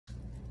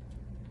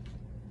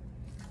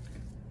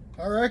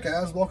Alright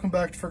guys, welcome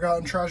back to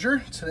Forgotten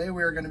Treasure. Today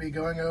we are going to be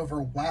going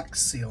over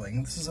wax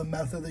sealing. This is a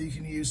method that you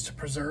can use to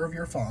preserve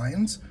your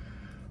finds.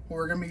 What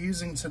we're going to be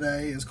using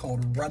today is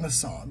called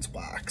Renaissance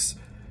wax.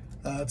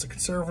 It's a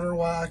conservator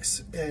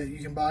wax. You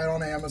can buy it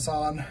on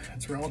Amazon.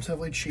 It's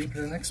relatively cheap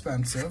and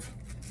inexpensive.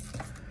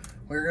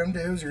 What you're going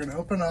to do is you're going to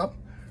open up.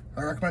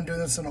 I recommend doing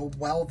this in a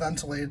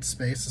well-ventilated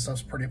space. This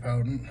stuff's pretty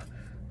potent.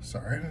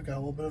 Sorry, we've got a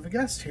little bit of a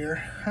guest here.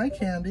 Hi,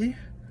 Candy.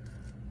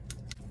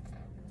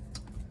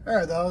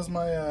 Alright, that was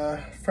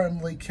my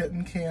friendly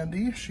kitten,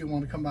 Candy. She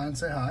wanted to come by and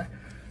say hi.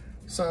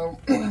 So,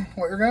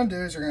 what you're going to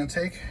do is you're going to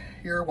take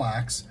your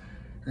wax.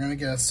 You're going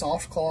to get a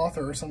soft cloth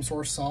or some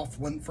sort of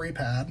soft lint-free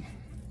pad.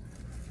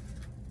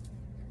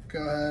 Go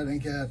ahead and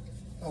get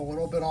a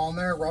little bit on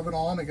there. Rub it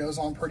on. It goes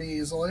on pretty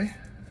easily.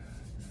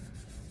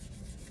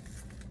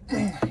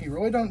 You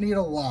really don't need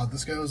a lot.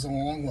 This goes a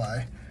long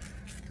way.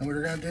 And what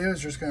you're going to do is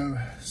just going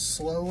to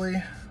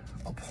slowly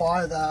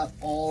apply that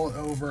all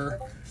over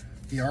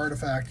the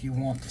artifact you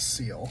want to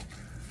seal.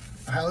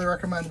 I highly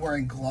recommend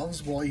wearing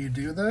gloves while you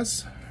do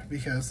this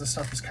because this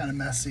stuff is kind of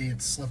messy,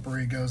 it's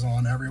slippery, it goes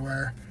on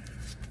everywhere.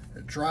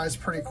 It dries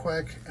pretty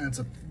quick and it's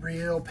a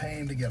real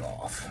pain to get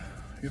off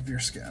of your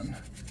skin.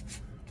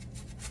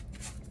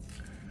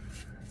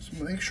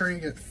 So make sure you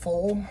get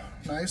full,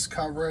 nice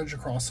coverage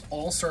across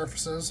all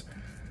surfaces.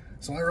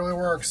 This only really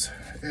works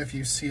if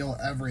you seal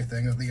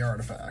everything of the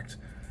artifact.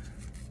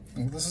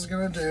 And what this is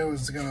going to do is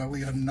it's going to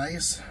leave a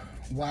nice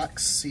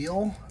wax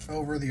seal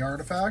over the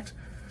artifact,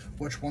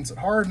 which once it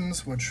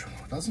hardens, which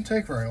doesn't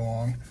take very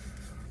long,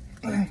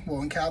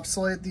 will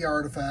encapsulate the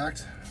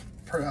artifact,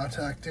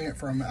 protecting it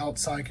from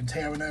outside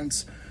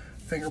contaminants,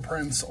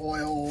 fingerprints,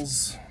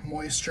 oils,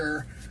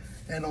 moisture,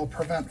 and it'll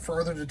prevent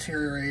further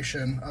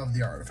deterioration of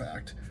the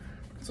artifact.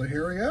 So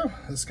here we go.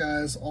 This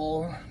guy's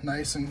all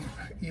nice and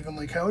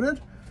evenly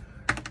coated.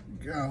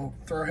 Go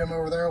throw him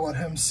over there, let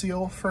him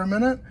seal for a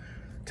minute.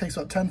 Takes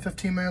about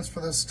 10-15 minutes for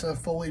this to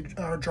fully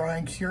dry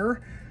and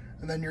cure,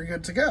 and then you're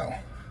good to go.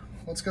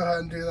 Let's go ahead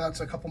and do that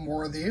to a couple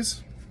more of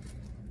these.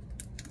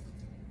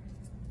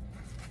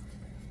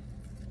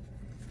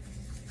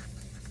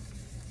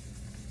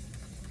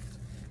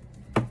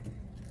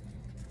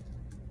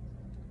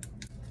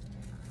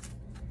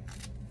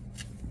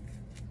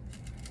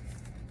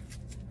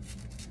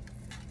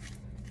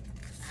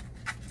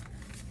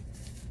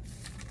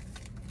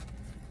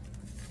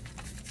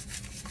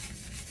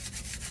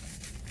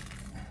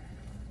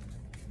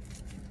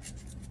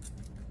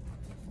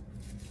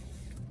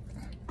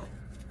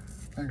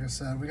 Like I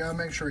said, we gotta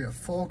make sure we have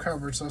full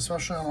coverage. So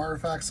especially on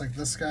artifacts like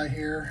this guy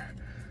here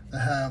that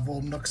have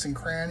little nooks and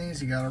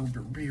crannies, you gotta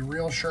be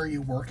real sure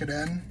you work it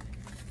in.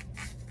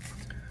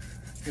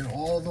 Get it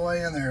all the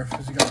way in there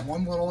because you got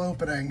one little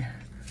opening.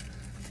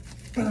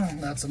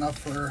 That's enough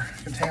for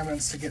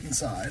contaminants to get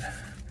inside.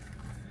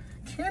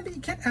 Candy,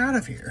 get out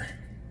of here.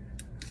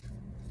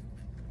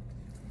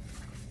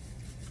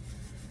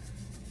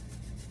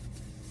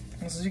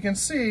 As you can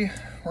see,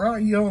 we're not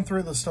going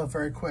through this stuff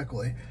very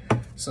quickly.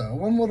 So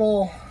one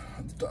little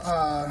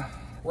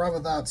rub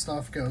of that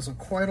stuff goes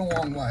quite a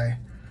long way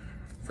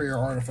for your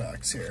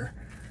artifacts here.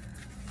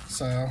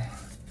 So,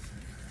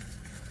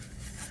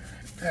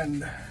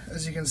 and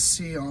as you can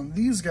see on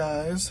these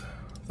guys,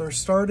 they're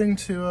starting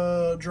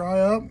to dry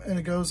up and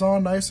it goes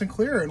on nice and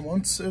clear. And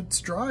once it's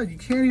dried, you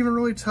can't even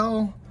really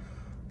tell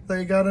that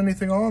you got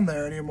anything on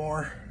there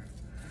anymore.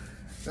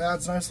 It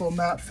adds a nice little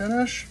matte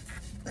finish,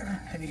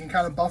 and you can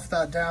kind of buff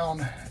that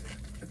down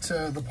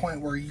to the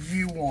point where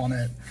you want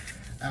it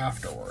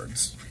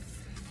afterwards.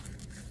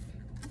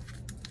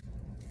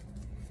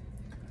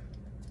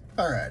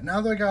 Alright, now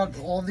that I got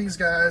all these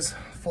guys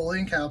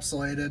fully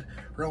encapsulated,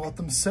 we're gonna let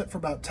them sit for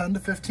about 10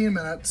 to 15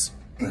 minutes.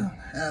 And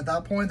at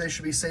that point, they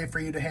should be safe for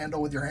you to handle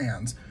with your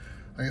hands.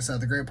 Like I said,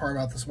 the great part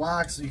about this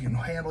wax is you can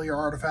handle your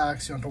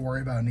artifacts. You don't have to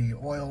worry about any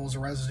oils or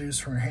residues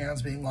from your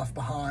hands being left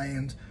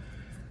behind.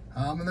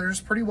 And they're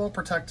just pretty well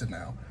protected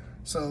now.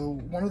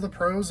 So one of the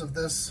pros of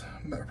this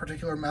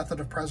particular method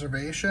of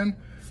preservation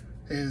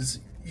is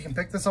you can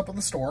pick this up at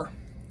the store.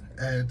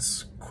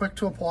 It's quick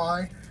to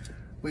apply.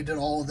 We did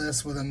all of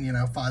this within,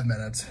 5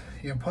 minutes.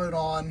 You can put it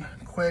on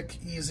quick,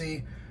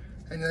 easy,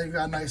 and then you've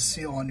got a nice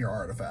seal on your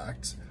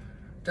artifacts.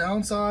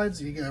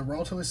 Downsides, you get a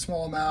relatively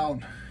small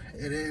amount.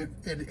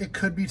 It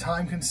could be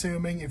time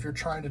consuming if you're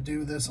trying to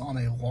do this on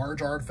a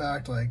large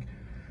artifact, like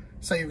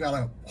say you've got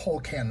a whole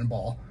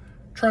cannonball.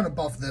 Trying to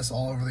buff this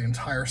all over the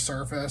entire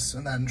surface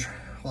and then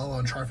let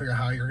alone try to figure out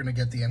how you're gonna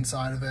get the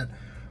inside of it,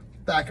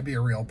 that could be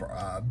a real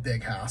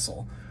big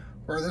hassle.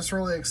 Where this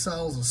really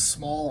excels is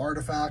small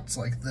artifacts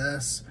like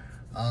this.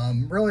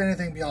 Really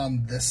anything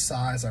beyond this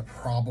size, I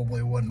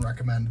probably wouldn't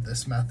recommend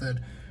this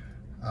method.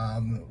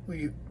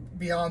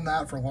 Beyond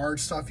that, for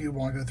large stuff, you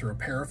want to go through a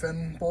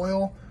paraffin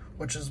boil,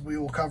 which is we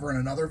will cover in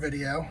another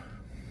video.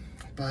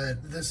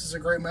 But this is a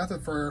great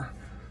method for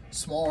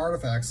small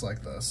artifacts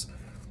like this.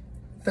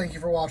 Thank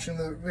you for watching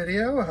the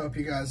video. I hope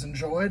you guys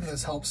enjoyed.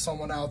 This helps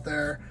someone out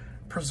there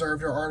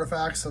preserve your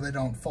artifacts so they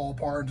don't fall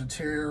apart and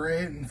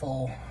deteriorate and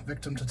fall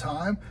victim to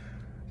time.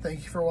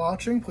 Thank you for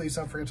watching. Please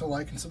don't forget to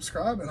like and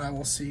subscribe, and I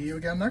will see you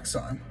again next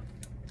time.